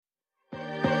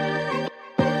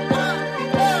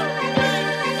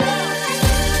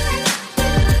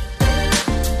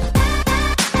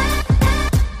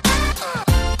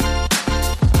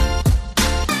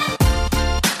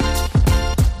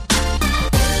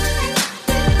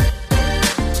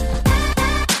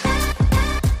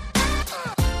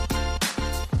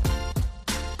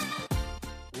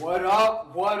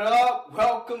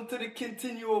welcome to the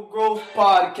Continual Growth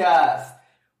Podcast,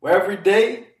 where every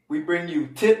day we bring you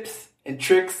tips and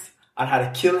tricks on how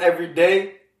to kill every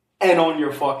day and own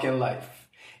your fucking life.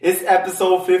 It's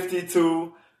episode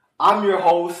 52. I'm your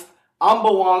host. I'm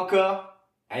Bwanka,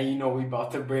 and you know we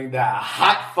about to bring that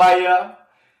hot fire.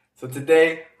 So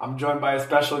today I'm joined by a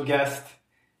special guest,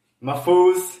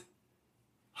 Mahfuz.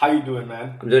 How you doing,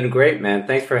 man? I'm doing great, man.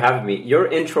 Thanks for having me. Your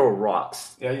intro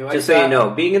rocks. Yeah, you like Just that? so you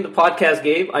know, being in the podcast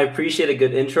game, I appreciate a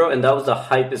good intro, and that was the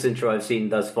hypest intro I've seen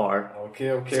thus far. Okay.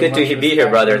 It's good to be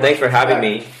here, brother. Thanks for having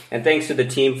me. And thanks to the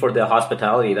team for the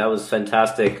hospitality. That was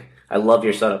fantastic. I love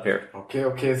your setup here.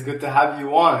 Okay. It's good to have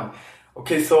you on.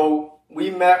 Okay, so we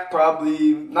met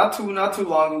probably not too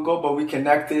long ago, but we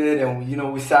connected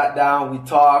and we sat down, we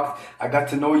talked. I got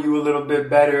to know you a little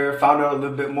bit better, found out a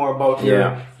little bit more about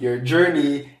your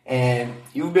journey, and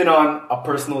you've been on a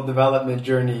personal development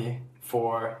journey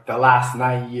for the last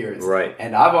 9 years. Right.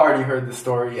 And I've already heard the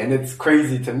story, and it's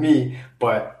crazy to me,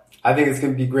 but I think it's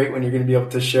going to be great when you're going to be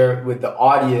able to share it with the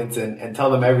audience and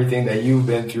tell them everything that you've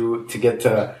been through to get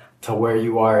to where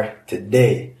you are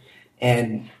today.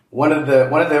 And one of the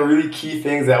really key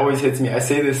things that always hits me, I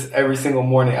say this every single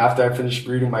morning after I finish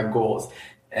reading my goals,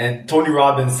 and Tony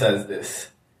Robbins says this: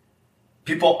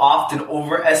 people often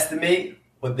overestimate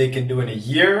what they can do in a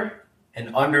year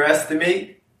and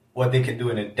underestimate what they can do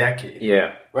in a decade.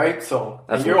 Yeah. Right? So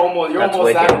you're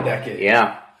almost at a decade.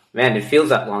 Yeah. Man, it feels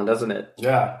that long, doesn't it?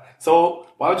 Yeah. So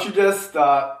why don't you just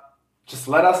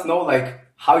let us know like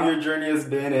how your journey has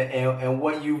been and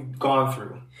what you've gone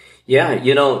through. Yeah,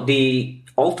 the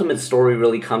ultimate story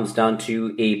really comes down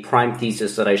to a prime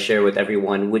thesis that I share with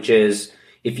everyone, which is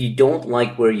if you don't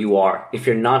like where you are, if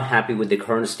you're not happy with the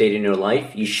current state in your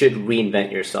life, you should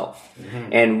reinvent yourself. Mm-hmm.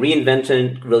 And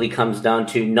reinvention really comes down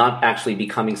to not actually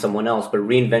becoming someone else, but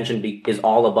reinvention is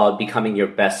all about becoming your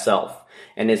best self.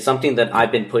 And it's something that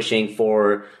I've been pushing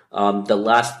for the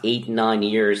last 8-9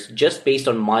 years, just based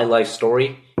on my life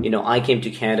story. I came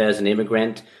to Canada as an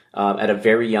immigrant. At a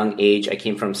very young age. I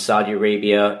came from Saudi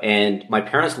Arabia, and my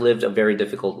parents lived a very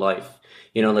difficult life.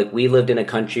 We lived in a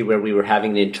country where we were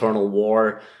having an internal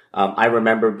war. I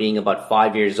remember being about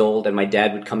 5 years old, and my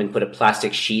dad would come and put a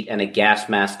plastic sheet and a gas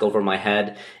mask over my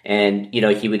head. And,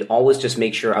 he would always just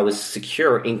make sure I was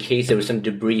secure in case there was some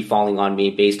debris falling on me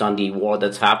based on the war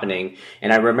that's happening.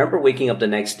 And I remember waking up the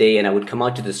next day, and I would come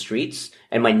out to the streets,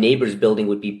 and my neighbor's building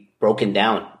would be broken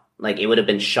down. Like it would have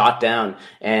been shot down,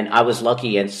 and I was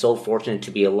lucky and so fortunate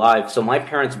to be alive. So my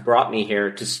parents brought me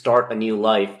here to start a new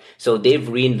life. So they've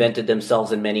reinvented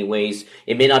themselves in many ways.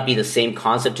 It may not be the same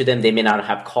concept to them. They may not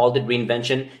have called it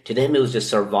reinvention. To them, it was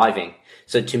just surviving.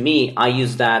 So to me, I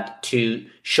use that to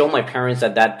show my parents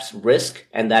that risk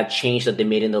and that change that they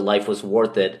made in their life was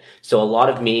worth it. So a lot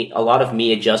of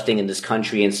me adjusting in this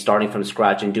country and starting from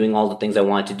scratch and doing all the things I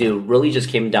wanted to do really just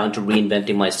came down to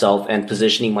reinventing myself and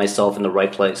positioning myself in the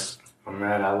right place. Oh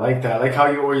man, I like that. I like how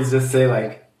you always just say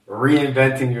like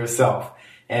reinventing yourself.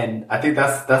 And I think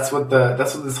that's what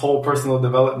this whole personal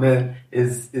development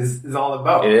is all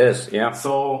about. It is, yeah.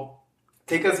 So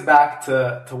take us back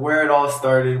to where it all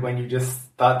started when you just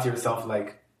thought to yourself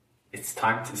like, it's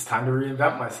time to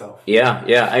reinvent myself. Yeah.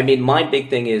 I mean, my big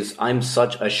thing is I'm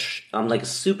like a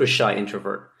super shy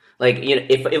introvert. Like,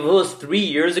 if it was 3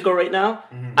 years ago right now,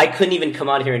 mm-hmm. I couldn't even come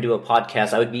out here and do a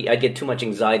podcast. I'd get too much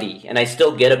anxiety, and I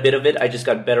still get a bit of it. I just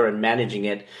got better at managing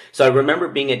it. So I remember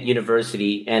being at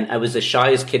university, and I was the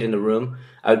shyest kid in the room.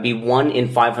 I would be 1 in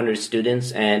 500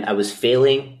 students, and I was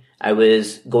failing. I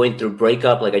was going through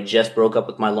breakup, like I just broke up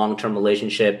with my long-term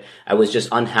relationship. I was just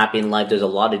unhappy in life. There's a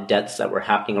lot of deaths that were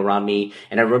happening around me.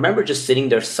 And I remember just sitting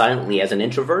there silently as an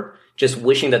introvert, just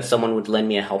wishing that someone would lend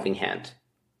me a helping hand.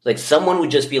 Like someone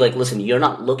would just be like, listen, you're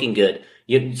not looking good.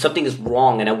 Something is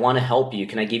wrong and I want to help you.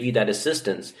 Can I give you that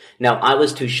assistance? Now, I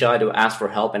was too shy to ask for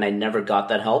help and I never got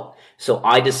that help. So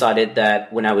I decided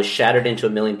that when I was shattered into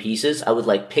a million pieces, I would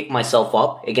like pick myself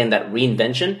up, again, that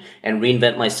reinvention, and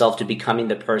reinvent myself to becoming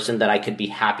the person that I could be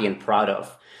happy and proud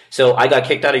of. So I got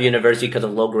kicked out of university because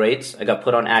of low grades. I got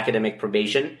put on academic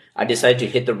probation. I decided to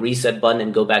hit the reset button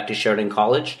and go back to Sheridan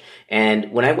College.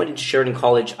 And when I went into Sheridan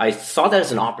College, I saw that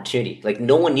as an opportunity. Like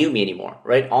no one knew me anymore,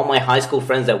 right? All my high school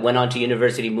friends that went on to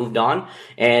university moved on.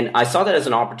 And I saw that as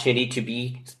an opportunity to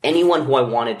be anyone who I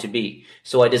wanted to be.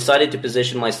 So I decided to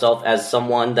position myself as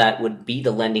someone that would be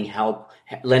the helping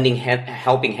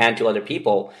hand to other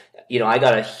people. I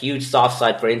got a huge soft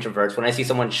side for introverts. When I see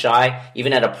someone shy,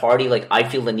 even at a party, like I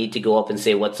feel the need to go up and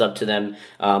say what's up to them.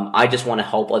 I just want to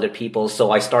help other people.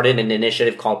 So I started an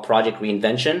initiative called Project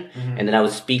Reinvention. And then I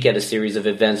would speak at a series of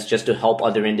events just to help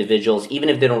other individuals, even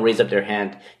if they don't raise up their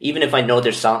hand. Even if I know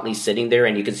they're silently sitting there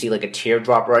and you can see like a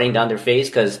teardrop running down their face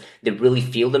because they really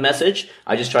feel the message.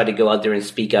 I just try to go out there and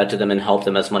speak out to them and help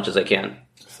them as much as I can.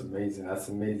 That's amazing. That's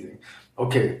amazing.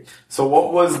 Okay. So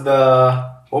what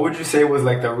would you say was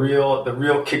like the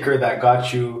real kicker that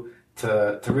got you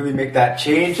to really make that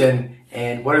change,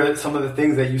 and what are some of the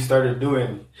things that you started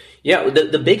doing? Yeah,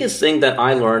 the biggest thing that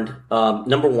I learned,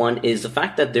 number one, is the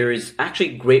fact that there is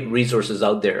actually great resources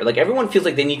out there. Like everyone feels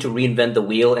like they need to reinvent the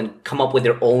wheel and come up with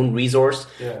their own resource.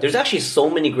 Yeah. There's actually so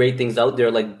many great things out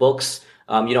there, like books.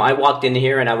 I walked in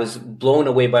here and I was blown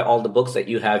away by all the books that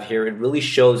you have here. It really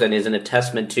shows and is an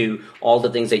attestment to all the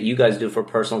things that you guys do for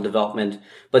personal development.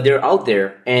 But they're out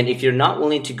there. And if you're not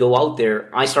willing to go out there,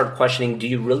 I start questioning, do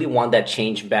you really want that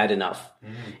change bad enough?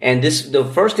 Mm-hmm. And the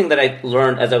first thing that I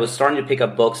learned as I was starting to pick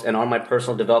up books and on my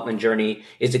personal development journey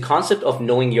is the concept of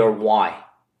knowing your why.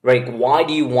 Right? Why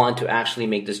do you want to actually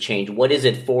make this change? What is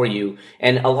it for you?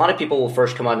 And a lot of people will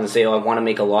first come out and say, oh, I want to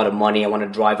make a lot of money. I want to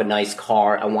drive a nice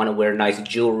car. I want to wear nice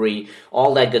jewelry,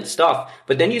 all that good stuff.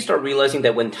 But then you start realizing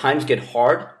that when times get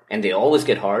hard, and they always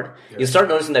get hard, you start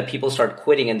noticing that people start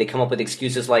quitting and they come up with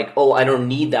excuses like, oh, I don't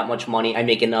need that much money. I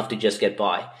make enough to just get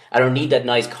by. I don't need that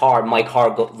nice car. My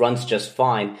car runs just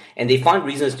fine. And they find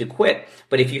reasons to quit.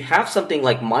 But if you have something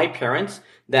like my parents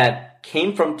that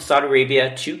came from Saudi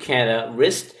Arabia to Canada,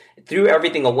 threw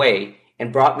everything away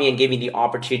and brought me and gave me the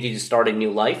opportunity to start a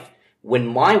new life. When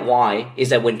my why is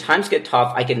that when times get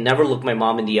tough, I can never look my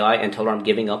mom in the eye and tell her I'm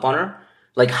giving up on her.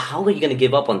 Like, how are you going to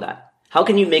give up on that? How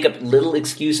can you make up little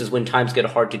excuses when times get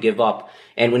hard to give up?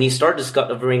 And when you start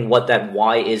discovering what that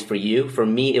why is for you, for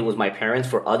me, it was my parents.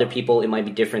 For other people, it might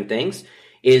be different things,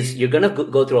 is you're going to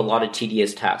go through a lot of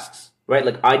tedious tasks, right?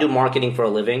 Like I do marketing for a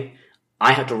living.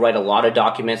 I have to write a lot of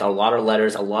documents, a lot of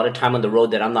letters, a lot of time on the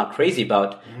road that I'm not crazy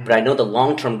about. But I know the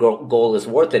long-term goal is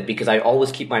worth it because I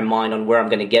always keep my mind on where I'm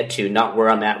going to get to, not where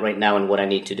I'm at right now and what I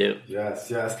need to do.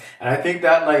 Yes. And I think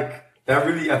that that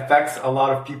really affects a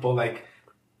lot of people. Like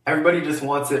everybody just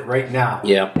wants it right now.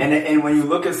 Yeah. And when you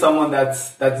look at someone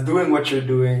that's doing what you're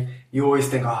doing, you always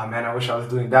think, oh man, I wish I was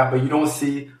doing that. But you don't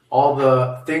see all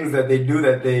the things that they do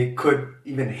that they could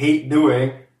even hate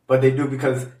doing, but they do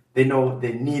because they know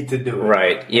they need to do it.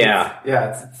 Right. Yeah.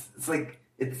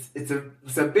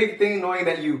 It's a big thing knowing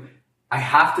that I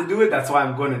have to do it. That's why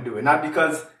I'm going to do it. Not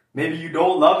because maybe you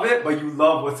don't love it, but you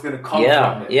love what's going to come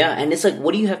from it. Yeah. And it's like,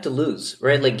 what do you have to lose,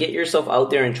 right? Like get yourself out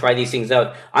there and try these things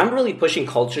out. I'm really pushing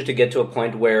culture to get to a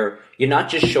point where you're not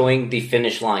just showing the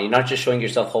finish line. You're not just showing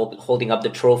yourself holding up the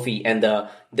trophy and the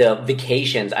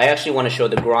vacations. I actually want to show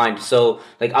the grind. So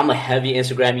like I'm a heavy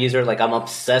Instagram user. Like I'm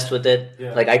obsessed with it.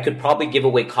 Yeah. Like I could probably give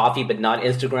away coffee, but not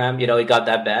Instagram. It got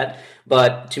that bad.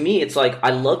 But to me, it's like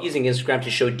I love using Instagram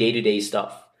to show day-to-day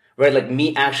stuff. Right, like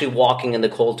me actually walking in the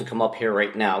cold to come up here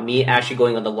right now, me actually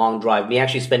going on the long drive, me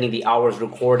actually spending the hours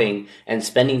recording and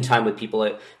spending time with people.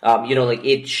 Like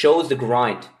it shows the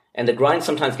grind, and the grind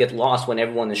sometimes gets lost when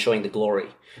everyone is showing the glory.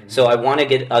 Mm-hmm. So I want to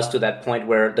get us to that point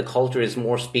where the culture is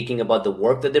more speaking about the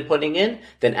work that they're putting in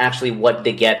than actually what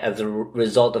they get as a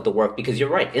result of the work. Because you're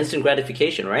right, instant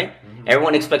gratification, right? Mm-hmm.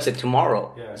 Everyone expects it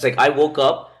tomorrow. Yeah. It's like I woke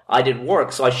up, I did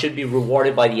work, so I should be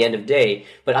rewarded by the end of the day.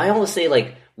 But I always say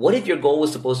like, what if your goal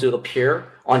was supposed to appear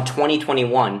on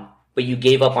 2021, but you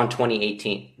gave up on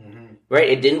 2018? Mm-hmm. Right?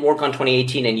 It didn't work on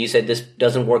 2018 and you said, this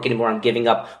doesn't work anymore, I'm giving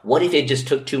up. What if it just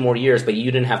took 2 more years, but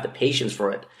you didn't have the patience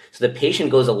for it? So the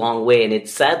patience goes a long way, and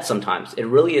it's sad sometimes. It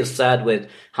really is sad with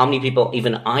how many people,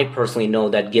 even I personally know,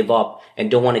 that give up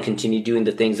and don't want to continue doing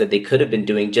the things that they could have been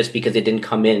doing just because it didn't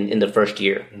come in the first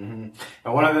year. Mm-hmm.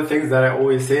 And one of the things that I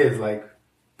always say is like,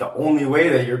 the only way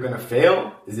that you're going to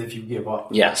fail is if you give up.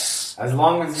 Yes. As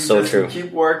long as you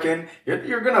keep working,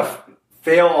 you're going to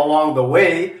fail along the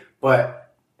way,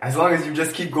 but as long as you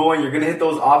just keep going, you're going to hit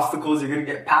those obstacles, you're going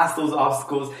to get past those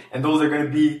obstacles, and those are going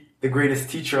to be the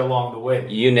greatest teacher along the way.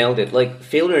 You nailed it. Like,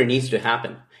 failure needs to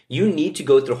happen. You need to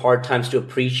go through hard times to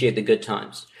appreciate the good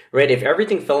times. Right? If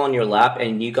everything fell on your lap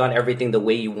and you got everything the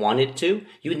way you wanted to,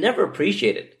 you'd never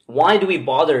appreciate it. Why do we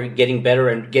bother getting better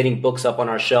and getting books up on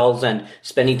our shelves and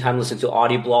spending time listening to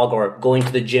audio blog or going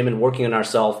to the gym and working on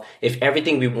ourselves if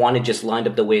everything we wanted just lined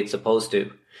up the way it's supposed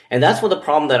to? And that's what the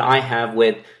problem that I have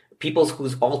with people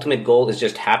whose ultimate goal is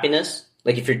just happiness.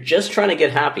 Like if you're just trying to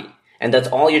get happy and that's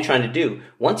all you're trying to do,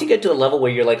 once you get to the level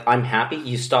where you're like, I'm happy,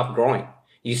 you stop growing.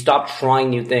 You stop trying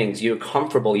new things. You're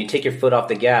comfortable. You take your foot off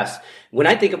the gas. When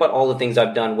I think about all the things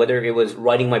I've done, whether it was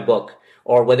writing my book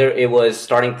or whether it was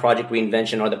starting Project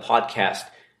Reinvention or the podcast,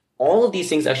 all of these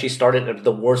things actually started at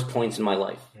the worst points in my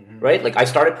life, right? Like I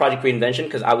started Project Reinvention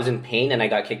because I was in pain and I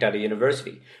got kicked out of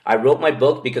university. I wrote my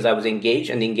book because I was engaged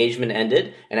and the engagement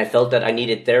ended and I felt that I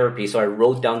needed therapy. So I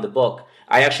wrote down the book.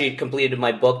 I actually completed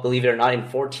my book, believe it or not, in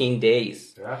 14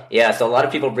 days. Yeah. So a lot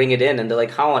of people bring it in and they're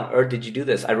like, how on earth did you do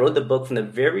this? I wrote the book from the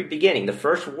very beginning, the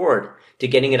first word, to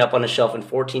getting it up on a shelf in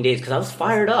 14 days because I was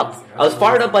fired up. I was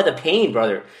fired up by the pain,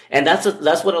 brother. And that's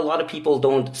what a lot of people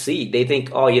don't see. They think,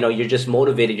 oh, you're just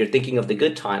motivated. You're thinking of the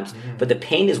good times. But the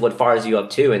pain is what fires you up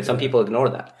too. And some people ignore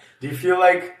that. Do you feel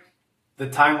like the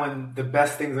time when the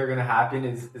best things are going to happen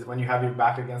is when you have your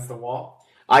back against the wall?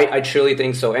 I truly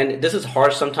think so. And this is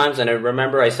harsh sometimes. And I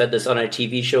remember I said this on a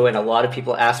TV show and a lot of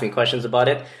people asked me questions about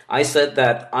it. I said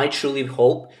that I truly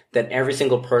hope that every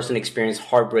single person experiences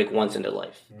heartbreak once in their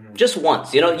life. Just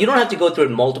once. You don't have to go through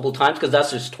it multiple times because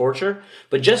that's just torture.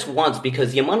 But just once,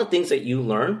 because the amount of things that you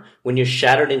learn when you're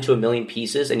shattered into a million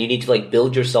pieces and you need to like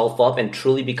build yourself up and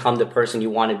truly become the person you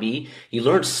want to be, you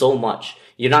learn so much.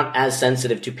 You're not as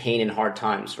sensitive to pain in hard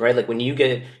times, right? Like when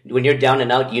you're down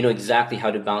and out, you know exactly how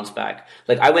to bounce back.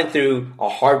 Like I went through a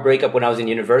hard breakup when I was in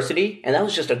university and that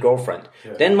was just a girlfriend.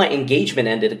 Yeah. Then my engagement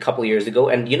ended a couple of years ago.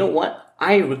 And you know what?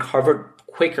 I recovered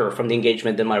quicker from the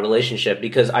engagement than my relationship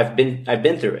because I've been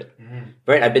through it,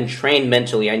 right? I've been trained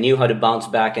mentally. I knew how to bounce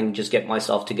back and just get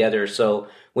myself together. So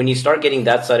when you start getting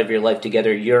that side of your life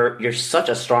together, you're such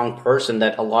a strong person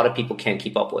that a lot of people can't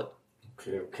keep up with.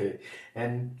 Okay.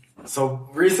 And so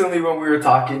recently when we were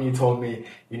talking, you told me,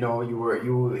 you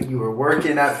were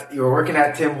working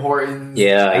at Tim Hortons.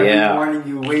 Every morning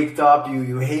you waked up,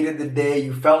 you hated the day,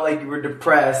 you felt like you were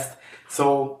depressed.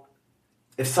 So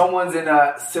if someone's in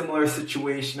a similar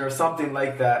situation or something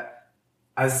like that,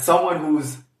 as someone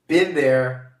who's been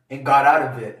there and got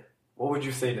out of it, what would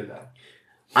you say to them?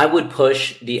 I would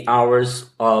push the hours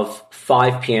of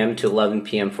 5 p.m. to 11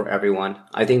 p.m. for everyone.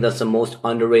 I think that's the most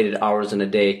underrated hours in a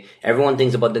day. Everyone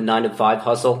thinks about the 9 to 5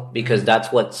 hustle because that's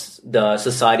what the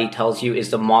society tells you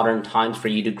is the modern times for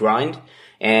you to grind.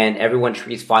 And everyone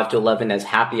treats 5 to 11 as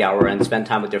happy hour and spend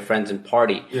time with their friends and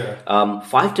party.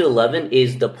 5 to 11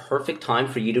 is the perfect time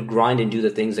for you to grind and do the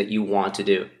things that you want to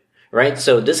do. Right?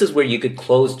 So this is where you could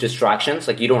close distractions.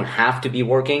 Like you don't have to be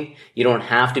working. You don't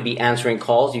have to be answering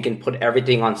calls. You can put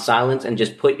everything on silence and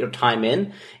just put your time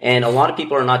in. And a lot of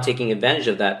people are not taking advantage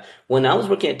of that. When I was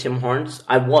working at Tim Hortons,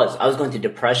 I was going through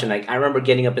depression. Like I remember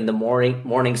getting up in the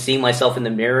morning, seeing myself in the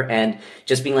mirror and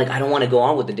just being like, I don't want to go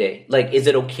on with the day. Like, is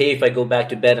it okay if I go back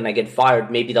to bed and I get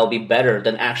fired? Maybe that'll be better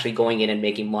than actually going in and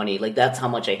making money. Like that's how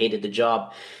much I hated the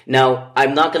job. Now,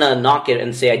 I'm not going to knock it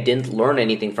and say I didn't learn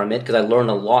anything from it because I learned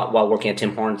a lot while working at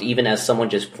Tim Hortons, even as someone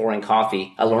just pouring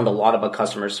coffee. I learned a lot about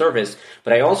customer service,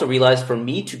 but I also realized for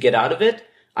me to get out of it,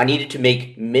 I needed to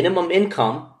make minimum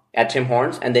income at Tim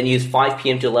Hortons and then use 5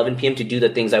 p.m. to 11 p.m. to do the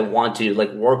things I want to do,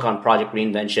 like work on Project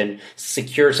Reinvention,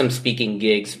 secure some speaking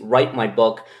gigs, write my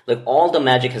book. Like all the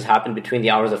magic has happened between the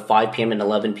hours of 5 p.m. and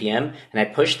 11 p.m. And I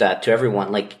push that to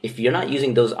everyone. Like if you're not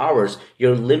using those hours,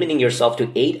 you're limiting yourself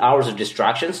to 8 hours of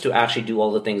distractions to actually do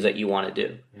all the things that you want to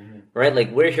do. Right?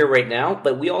 Like we're here right now,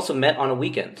 but we also met on a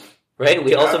weekend. Right?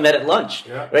 We also met at lunch,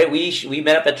 right? We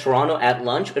met up at Toronto at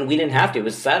lunch and we didn't have to. It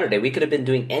was Saturday. We could have been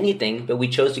doing anything, but we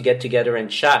chose to get together and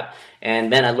chat.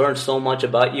 And man, I learned so much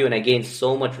about you and I gained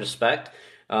so much respect.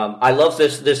 I love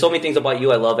this. There's so many things about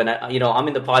you I love. And I'm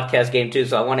in the podcast game too.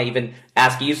 So I want to even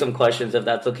ask you some questions if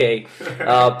that's okay.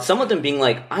 Some of them being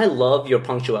like, I love your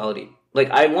punctuality. Like,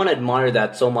 I want to admire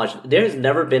that so much. There's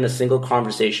never been a single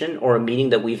conversation or a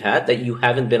meeting that we've had that you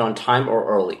haven't been on time or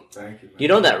early. Thank you, man. You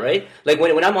know that, right? Like,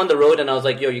 when I'm on the road and I was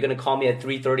like, yo, you're going to call me at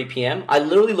 3:30 p.m., I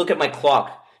literally look at my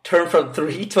clock, turn from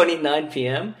 3:29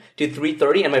 p.m. to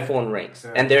 3:30, and my phone rings.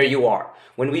 Yeah. And there you are.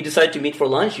 When we decided to meet for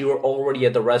lunch, you were already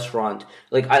at the restaurant.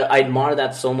 Like, I admire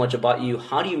that so much about you.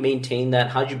 How do you maintain that?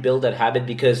 How do you build that habit?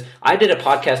 Because I did a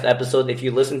podcast episode, if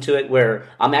you listen to it, where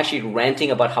I'm actually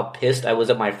ranting about how pissed I was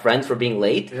at my friends for being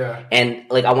late. Yeah. And,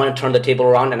 like, I want to turn the table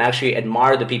around and actually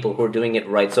admire the people who are doing it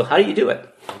right. So how do you do it?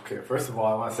 Okay, first of all,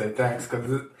 I want to say thanks,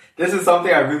 because this is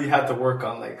something I really had to work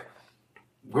on. Like,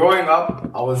 growing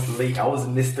up, I was late. I was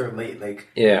Mr. Late. Like,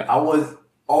 yeah. I was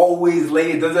always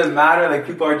late. It doesn't matter. Like,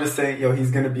 people are just saying, yo,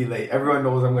 he's going to be late. Everyone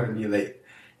knows I'm going to be late.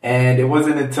 And it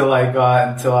wasn't until I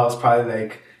was probably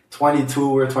like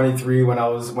 22 or 23 when I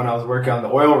was working on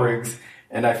the oil rigs,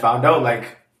 and I found out,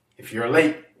 like, if you're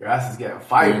late, your ass is getting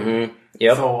fired. Mm-hmm.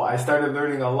 Yep. So I started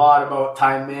learning a lot about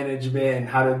time management and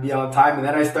how to be on time. And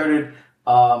then I started,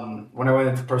 when I went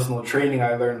into personal training,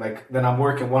 I learned, like, then I'm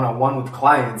working one-on-one with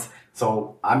clients.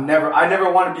 So I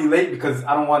never want to be late because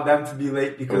I don't want them to be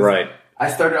late, because right. I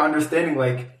started understanding,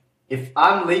 like, if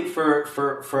I'm late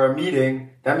for a meeting,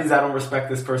 that means I don't respect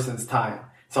this person's time.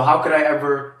 So how could I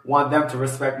ever want them to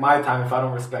respect my time if I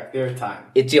don't respect their time?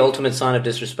 It's the ultimate sign of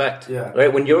disrespect. Yeah.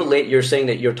 Right? When you're late, you're saying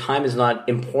that your time is not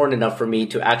important enough for me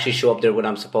to actually show up there when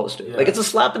I'm supposed to. Yeah. Like, it's a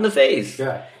slap in the face.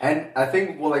 Yeah. And I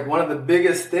think, well, like, one of the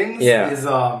biggest things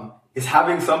is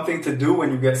having something to do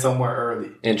when you get somewhere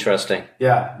early. Interesting.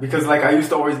 Yeah. Because, like, I used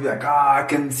to always be like, I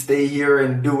can stay here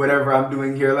and do whatever I'm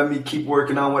doing here. Let me keep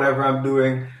working on whatever I'm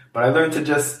doing. But I learned to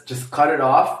just cut it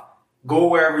off. Go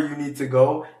wherever you need to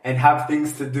go and have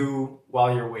things to do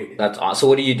while you're waiting. That's awesome. So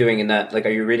what are you doing in that? Like, are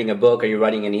you reading a book? Are you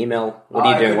writing an email? What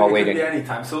are you doing while waiting? It could be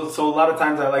anytime. So a lot of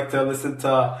times I like to listen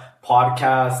to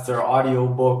podcasts or audio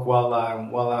book while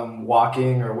I'm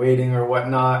walking or waiting or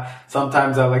whatnot.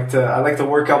 Sometimes I like to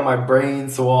work out my brain.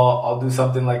 So I'll do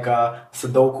something like a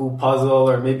Sudoku puzzle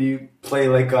or maybe play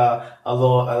like a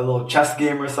little chess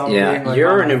game or something. Yeah, like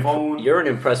you're an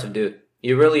impressive dude.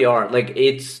 You really are. Like,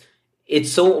 it's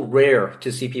so rare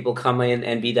to see people come in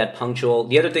and be that punctual.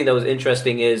 The other thing that was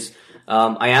interesting is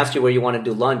I asked you where you want to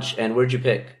do lunch, and where'd you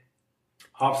pick?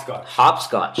 Hopscotch.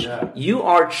 Hopscotch. Yeah. You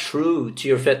are true to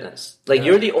your fitness. Like,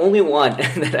 you're the only one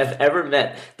that I've ever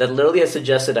met that literally has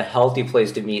suggested a healthy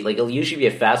place to meet. Like, it'll usually be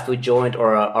a fast food joint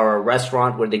or a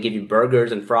restaurant where they give you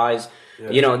burgers and fries.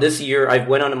 Yeah. This year I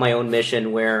went on my own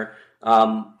mission where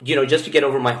just to get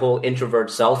over my whole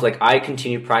introvert self, like, I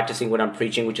continue practicing what I'm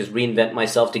preaching, which is reinvent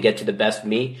myself to get to the best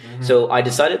me. Mm-hmm. So I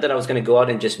decided that I was going to go out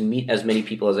and just meet as many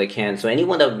people as I can. So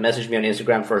anyone that would message me on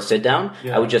Instagram for a sit down,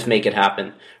 I would just make it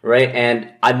happen. Right.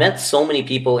 And I met so many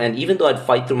people. And even though I'd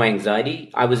fight through my anxiety,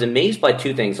 I was amazed by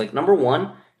two things. Like, number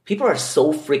one, people are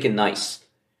so freaking nice.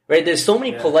 Right? There's so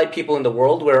many polite people in the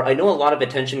world where I know a lot of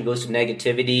attention goes to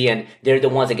negativity and they're the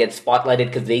ones that get spotlighted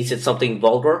because they said something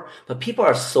vulgar. But people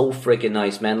are so freaking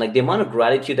nice, man. Like, the amount of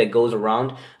gratitude that goes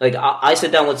around. Like, I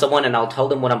sit down with someone and I'll tell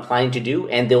them what I'm planning to do,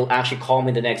 and they'll actually call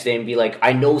me the next day and be like,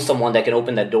 I know someone that can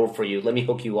open that door for you. Let me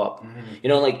hook you up.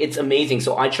 Mm-hmm. It's amazing.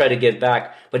 So I try to give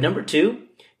back. But number two,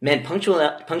 man,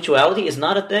 punctuality is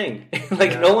not a thing.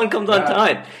 No one comes on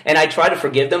time. And I try to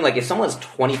forgive them. Like, if someone's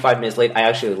 25 minutes late, I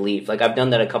actually leave. Like, I've done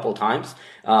that a couple times.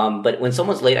 But when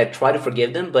someone's late, I try to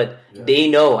forgive them. But they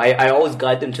know. I always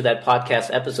guide them to that podcast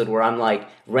episode where I'm, like,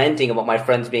 ranting about my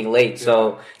friends being late.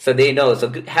 So they know.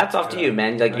 So hats off to you,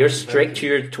 man. Like, you're strict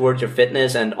towards your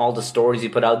fitness and all the stories you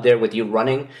put out there with you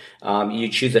running. You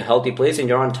choose a healthy place and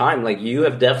you're on time. Like, you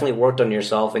have definitely worked on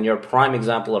yourself, and you're a prime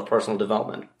example of personal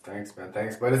development. Thanks, man.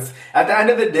 Thanks. But it's at the end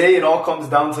of the day, it all comes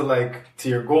down to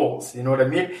your goals. You know what I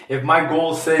mean? If my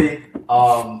goals say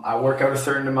I work out a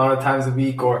certain amount of times a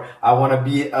week, or I want to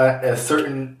be a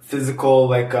certain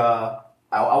physical, I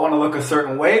want to look a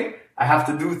certain way, I have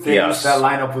to do things that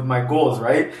line up with my goals,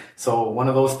 right? So one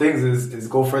of those things is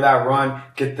go for that run,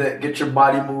 get your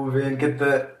body moving,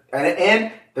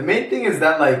 and the main thing is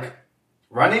that, like,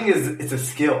 running it's a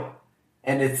skill.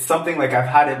 And it's something, like, I've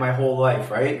had it my whole life,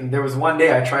 right? And there was one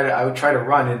day I would try to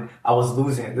run and I was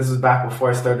losing it. This was back before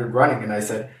I started running, and I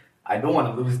said, I don't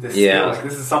want to lose this skill. Like,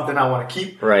 this is something I want to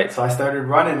keep. Right. So I started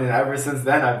running, and ever since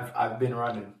then I've been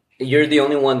running. You're the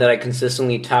only one that I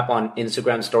consistently tap on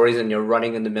Instagram stories, and you're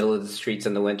running in the middle of the streets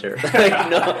in the winter.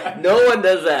 Like, no one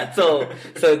does that. So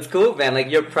it's cool, man. Like,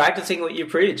 you're practicing what you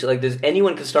preach. Like,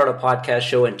 anyone can start a podcast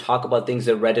show and talk about things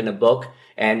they read in a book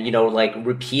and,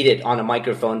 repeat it on a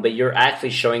microphone, but you're actually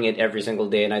showing it every single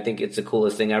day. And I think it's the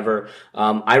coolest thing ever.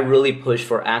 I really push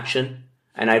for action.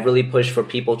 And I really push for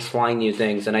people trying new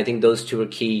things. And I think those two are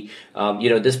key.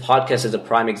 This podcast is a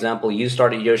prime example. You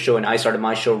started your show and I started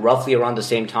my show roughly around the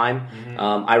same time. Mm-hmm.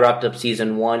 I wrapped up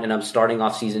season 1 and I'm starting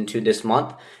off season 2 this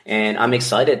month. And I'm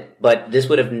excited. But this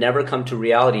would have never come to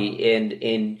reality and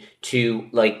into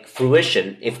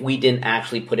fruition if we didn't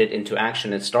actually put it into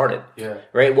action and start it. Yeah.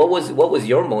 Right? What was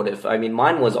your motive? I mean,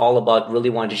 mine was all about really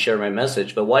wanting to share my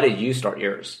message. But why did you start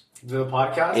yours? The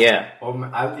podcast? Yeah.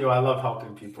 I love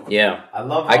helping people. Yeah. I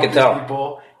love helping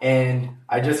people. And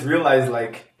I just realized,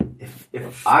 like,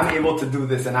 if I'm able to do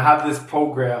this and I have this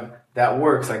program that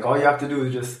works, like, all you have to do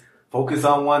is just focus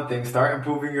on one thing, start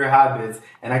improving your habits,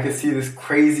 and I can see this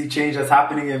crazy change that's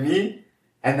happening in me.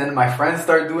 And then my friends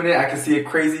start doing it. I can see a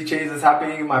crazy change that's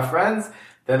happening in my friends.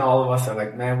 Then all of us are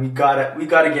like, man, we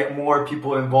gotta get more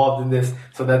people involved in this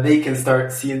so that they can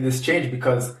start seeing this change,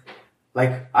 because,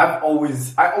 like, I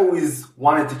always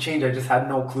wanted to change. I just had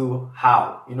no clue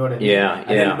how. You know what I mean? Yeah.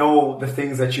 I didn't know the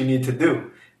things that you need to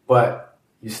do. But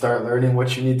you start learning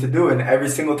what you need to do, and every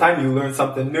single time you learn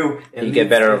something new, you get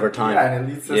better over time. Yeah, and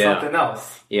it leads to something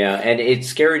else. Yeah, and it's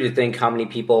scary to think how many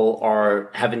people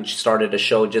haven't started a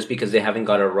show just because they haven't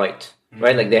got it right.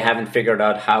 right? Like they haven't figured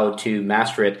out how to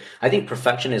master it. I think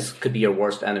perfectionist could be your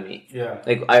worst enemy. Yeah.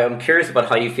 Like I'm curious about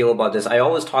how you feel about this. I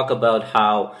always talk about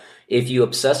how if you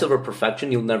obsess over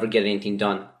perfection, you'll never get anything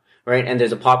done, right? And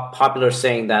there's a popular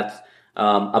saying that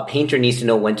a painter needs to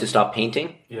know when to stop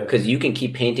painting, because you can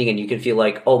keep painting and you can feel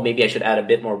like, oh, maybe I should add a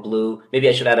bit more blue. Maybe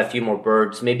I should add a few more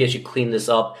birds. Maybe I should clean this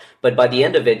up. But by the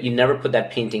end of it, you never put that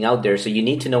painting out there. So you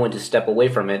need to know when to step away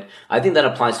from it. I think that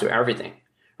applies to everything,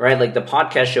 right? Like the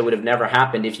podcast show would have never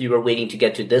happened if you were waiting to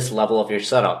get to this level of your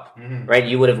setup, right?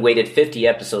 You would have waited 50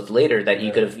 episodes later that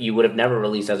you would have never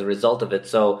released as a result of it.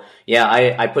 So yeah,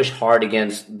 I push hard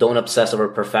against don't obsess over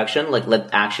perfection. Like let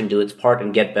action do its part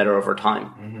and get better over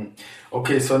time.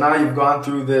 Okay, so now you've gone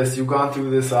through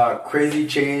this crazy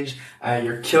change.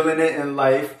 You're killing it in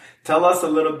life. Tell us a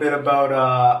little bit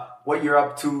about what you're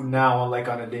up to now, like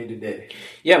on a day-to-day.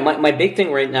 Yeah, my big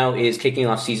thing right now is kicking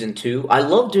off season 2. I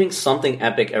love doing something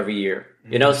epic every year.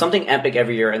 You know, something epic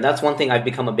every year. And that's one thing I've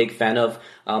become a big fan of.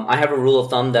 I have a rule of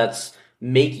thumb that's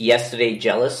make yesterday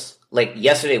jealous. Like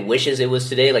yesterday wishes it was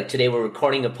today. Like today we're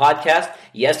recording a podcast.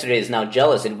 Yesterday is now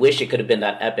jealous and wish it could have been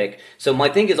that epic. So my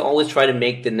thing is always try to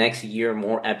make the next year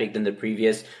more epic than the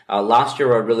previous. Last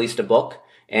year I released a book.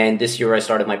 And this year I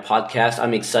started my podcast.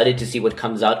 I'm excited to see what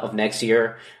comes out of next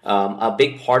year. A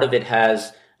big part of it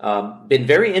has been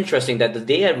very interesting that the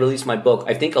day I released my book,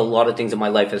 I think a lot of things in my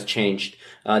life has changed.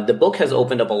 The book has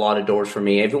opened up a lot of doors for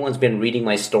me. Everyone's been reading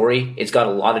my story. It's got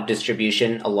a lot of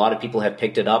distribution. A lot of people have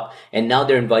picked it up. And now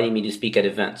they're inviting me to speak at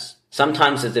events.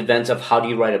 Sometimes it's events of how do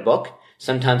you write a book.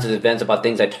 Sometimes it's events about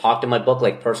things I talked in my book,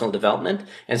 like personal development.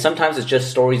 And sometimes it's just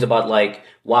stories about like,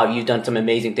 wow, you've done some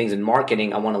amazing things in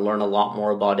marketing. I want to learn a lot more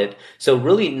about it. So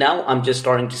really now I'm just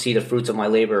starting to see the fruits of my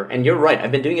labor. And you're right.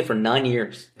 I've been doing it for 9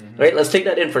 years, right? Let's take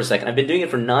that in for a second. I've been doing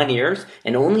it for 9 years.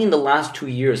 And only in the last 2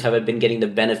 years have I been getting the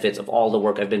benefits of all the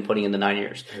work I've been putting in the 9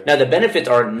 years. Now the benefits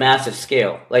are at massive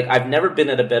scale. Like I've never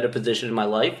been at a better position in my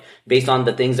life based on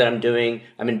the things that I'm doing.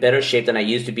 I'm in better shape than I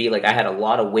used to be. Like I had a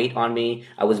lot of weight on me.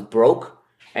 I was broke.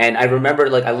 And I remember,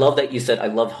 like, I love that you said I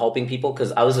love helping people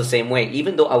because I was the same way.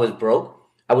 Even though I was broke,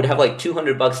 I would have like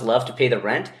 $200 left to pay the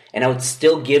rent, and I would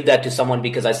still give that to someone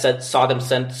because I saw them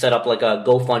set up like a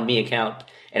GoFundMe account,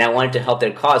 and I wanted to help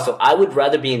their cause. So I would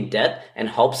rather be in debt and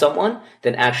help someone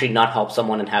than actually not help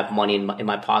someone and have money in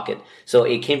my pocket. So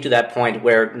it came to that point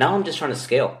where now I'm just trying to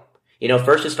scale. You know,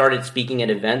 first I started speaking at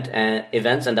events,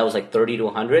 and that was like 30 to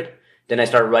 100. Then I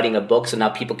started writing a book, so now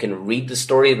people can read the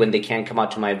story when they can't come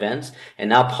out to my events. And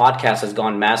now podcast has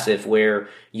gone massive, where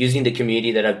using the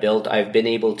community that I've built, I've been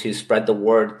able to spread the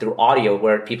word through audio,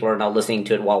 where people are now listening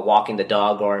to it while walking the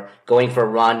dog or going for a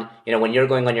run. You know, when you're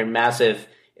going on your massive,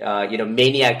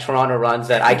 maniac Toronto runs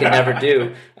that I can never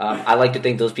do, I like to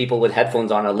think those people with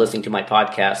headphones on are listening to my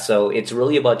podcast. So it's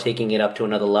really about taking it up to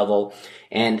another level.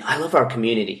 And I love our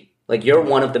community. Like you're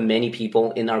one of the many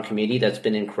people in our community that's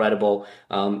been incredible.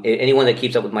 Anyone that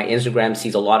keeps up with my Instagram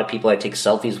sees a lot of people I take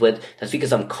selfies with. That's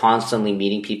because I'm constantly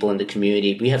meeting people in the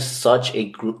community. We have such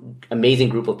a amazing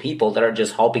group of people that are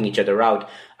just helping each other out.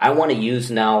 I want to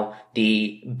use now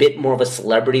the bit more of a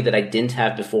celebrity that I didn't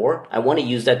have before. I want to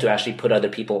use that to actually put other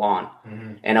people on.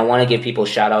 And I want to give people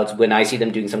shout outs when I see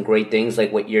them doing some great things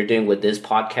like what you're doing with this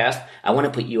podcast. I want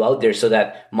to put you out there so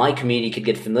that my community could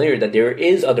get familiar that there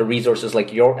is other resources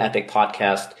like your epic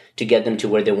podcast to get them to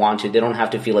where they want to. They don't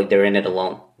have to feel like they're in it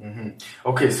alone.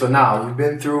 Okay, so now you've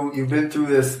been through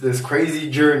this crazy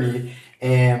journey.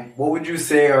 And what would you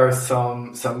say are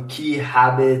some key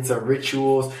habits or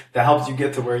rituals that helps you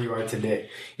get to where you are today?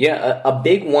 Yeah, a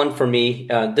big one for me,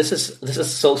 this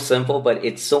is so simple, but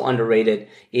it's so underrated,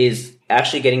 is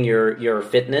actually getting your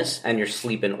fitness and your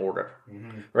sleep in order.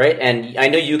 Right? And I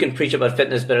know you can preach about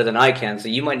fitness better than I can, so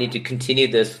you might need to continue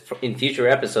this in future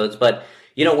episodes. But,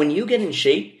 you know, when you get in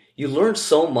shape, you learn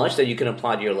so much that you can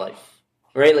apply to your life.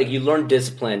 Right? Like you learn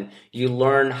discipline, you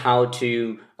learn how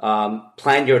to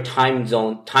plan your time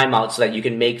out so that you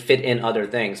can fit in other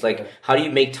things. Like how do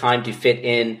you make time to fit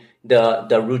in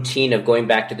the routine of going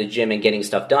back to the gym and getting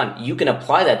stuff done? You can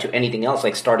apply that to anything else,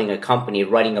 like starting a company,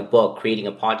 writing a book, creating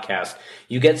a podcast.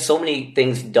 You get so many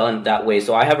things done that way.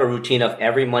 So I have a routine of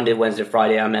every Monday, Wednesday,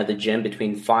 Friday, I'm at the gym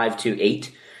between 5 to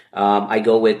 8. I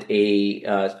go with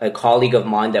a colleague of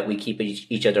mine that we keep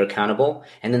each other accountable,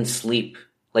 and then sleep.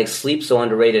 Like sleep's so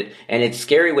underrated, and it's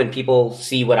scary when people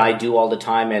see what I do all the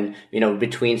time. And, you know,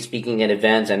 between speaking at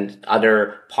events and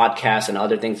other podcasts and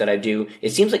other things that I do, it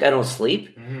seems like I don't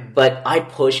sleep, but I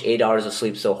push 8 hours of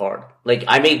sleep so hard. Like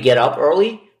I may get up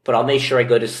early, but I'll make sure I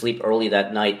go to sleep early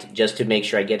that night just to make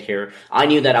sure I get here. I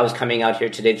knew that I was coming out here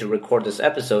today to record this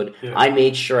episode. Yeah. I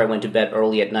made sure I went to bed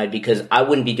early at night because I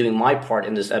wouldn't be doing my part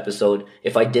in this episode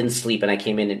if I didn't sleep and I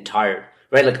came in and tired,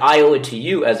 right? Like I owe it to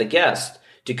you as a guest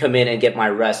to come in and get my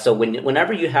rest. So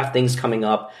whenever you have things coming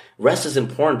up, rest is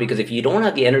important because if you don't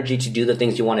have the energy to do the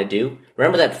things you want to do,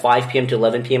 remember that 5 p.m. to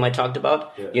 11 p.m. I talked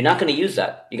about? Yeah. You're not going to use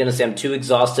that. You're going to say, I'm too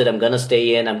exhausted. I'm going to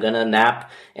stay in. I'm going to nap.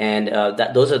 And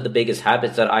those are the biggest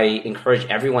habits that I encourage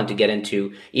everyone to get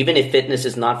into. Even if fitness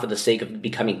is not for the sake of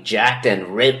becoming jacked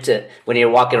and ripped when you're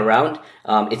walking around,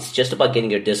 it's just about getting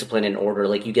your discipline in order.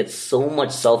 Like you get so much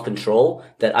self-control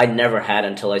that I never had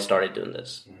until I started doing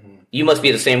this. Mm-hmm. You must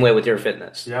be the same way with your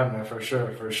fitness. Yeah, man, for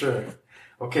sure.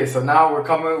 Okay, so now we're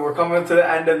coming to the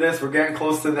end of this. We're getting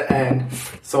close to the end.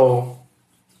 So,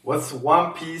 what's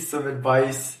one piece of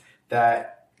advice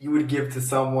that you would give to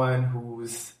someone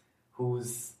who's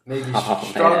maybe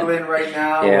struggling right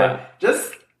now? Yeah. Or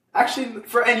just actually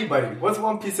for anybody, what's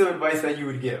one piece of advice that you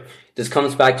would give? This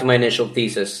comes back to my initial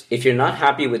thesis. If you're not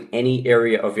happy with any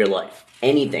area of your life,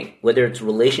 anything, whether it's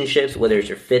relationships, whether it's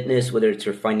your fitness, whether it's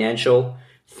your financial,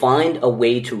 find a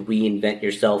way to reinvent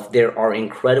yourself. There are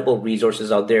incredible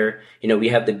resources out there. You know, we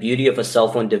have the beauty of a cell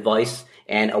phone device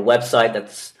and a website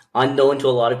that's unknown to a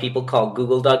lot of people called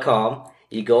google.com.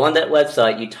 You go on that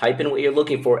website, you type in what you're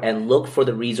looking for and look for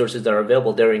the resources that are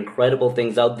available. There are incredible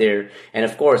things out there. And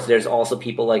of course, there's also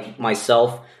people like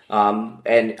myself,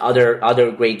 and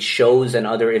other great shows and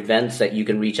other events that you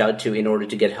can reach out to in order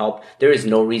to get help. There is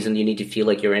no reason you need to feel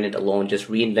like you're in it alone. Just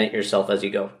reinvent yourself as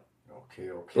you go. Okay.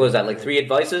 What was that, like 3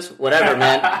 advices? Whatever,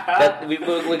 man.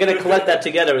 We're going to collect that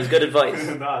together. It was good advice.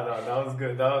 No, that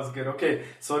was good. Okay,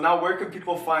 so now where can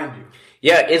people find you?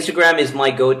 Yeah, Instagram is my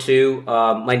go-to.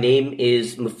 My name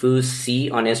is Mahfuz C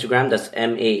on Instagram. That's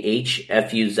MAHFUZC.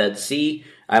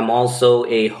 I'm also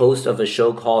a host of a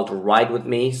show called Ride With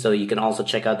Me, so you can also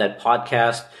check out that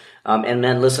podcast. And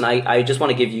man, listen, I just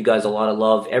want to give you guys a lot of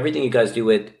love. Everything you guys do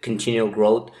with continual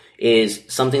growth is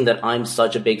something that I'm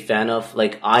such a big fan of.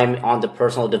 Like I'm on the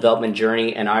personal development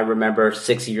journey, and I remember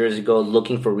 6 years ago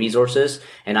looking for resources,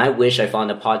 and I wish I found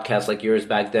a podcast like yours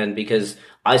back then because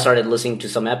I started listening to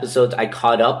some episodes. I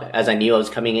caught up as I knew I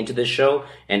was coming into this show,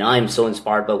 and I'm so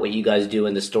inspired by what you guys do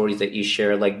and the stories that you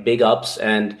share. Like big ups,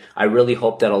 and I really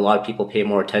hope that a lot of people pay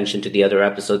more attention to the other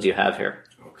episodes you have here.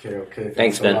 Okay.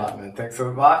 Thanks, Ben. A lot, man. Thanks a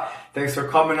lot. Thanks for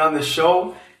coming on the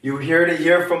show. You here to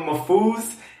hear from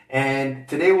Mahfuz, and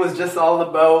today was just all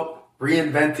about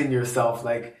reinventing yourself.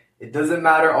 Like it doesn't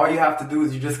matter. All you have to do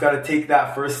is you just got to take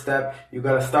that first step. You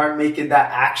got to start making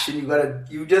that action.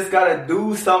 You just got to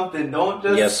do something. Don't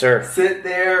just sit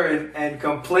there and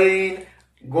complain.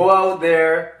 Go out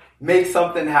there, make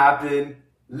something happen,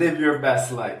 live your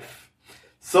best life.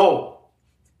 So,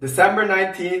 December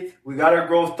 19th, we got our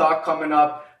growth talk coming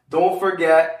up. Don't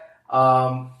forget,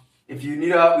 if you need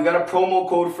we got a promo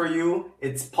code for you.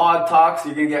 It's Pod Talks.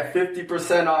 You're going to get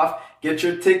 50% off. Get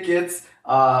your tickets.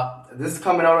 This is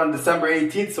coming out on December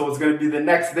 18th, so it's going to be the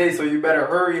next day, so you better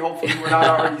hurry. Hopefully we're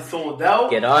not already sold out.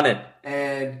 Get on it.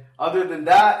 And other than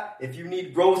that, if you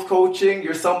need growth coaching,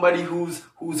 you're somebody who's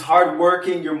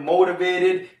hardworking, you're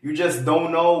motivated, you just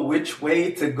don't know which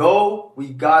way to go, we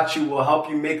got you. We'll help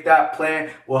you make that plan.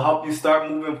 We'll help you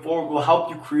start moving forward. We'll help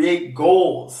you create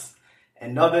goals.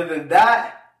 And other than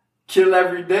that, kill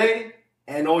every day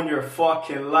and own your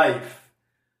fucking life.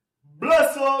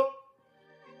 Bless up!